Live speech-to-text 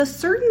A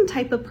certain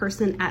type of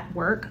person at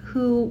work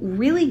who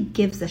really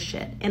gives a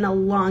shit in a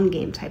long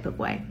game type of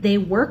way. They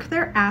work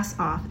their ass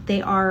off.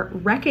 They are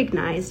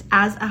recognized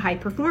as a high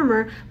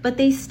performer, but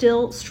they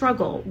still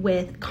struggle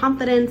with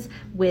confidence,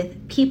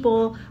 with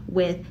people,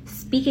 with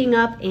speaking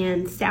up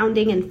and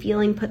sounding and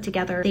feeling put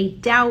together. They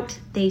doubt,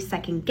 they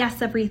second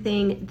guess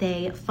everything,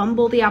 they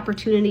fumble the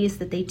opportunities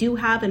that they do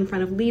have in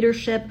front of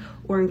leadership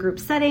or in group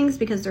settings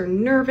because they're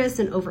nervous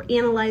and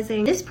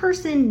overanalyzing. This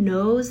person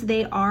knows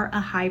they are a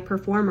high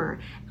performer,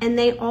 and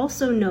they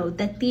also know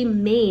that the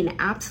main,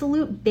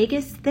 absolute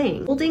biggest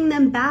thing holding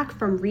them back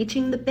from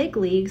reaching the big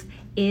leagues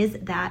is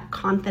that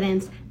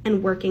confidence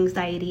and work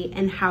anxiety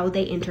and how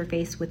they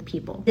interface with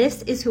people.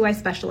 This is who I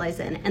specialize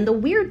in. And the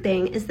weird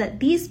thing is that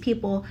these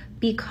people,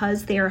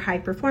 because they are high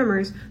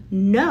performers,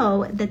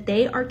 know that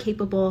they are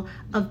capable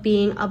of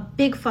being a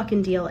big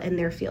fucking deal in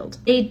their field.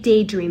 They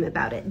daydream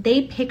about it.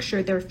 They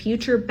picture their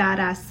future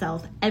badass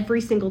self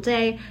every single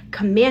day,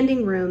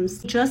 commanding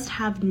rooms, just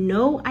have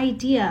no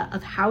idea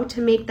of how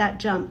to make that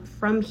jump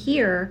from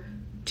here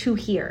to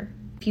here.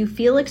 If you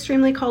feel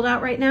extremely called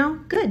out right now,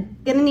 good. I'm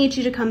gonna need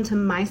you to come to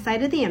my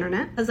side of the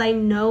internet, as I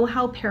know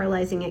how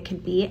paralyzing it can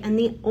be, and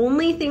the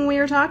only thing we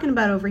are talking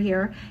about over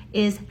here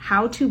is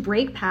how to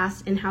break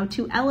past and how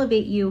to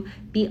elevate you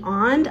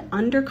beyond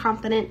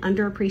underconfident,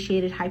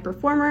 underappreciated high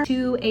performer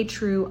to a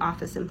true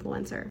office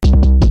influencer.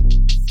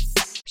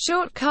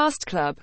 Shortcast Club.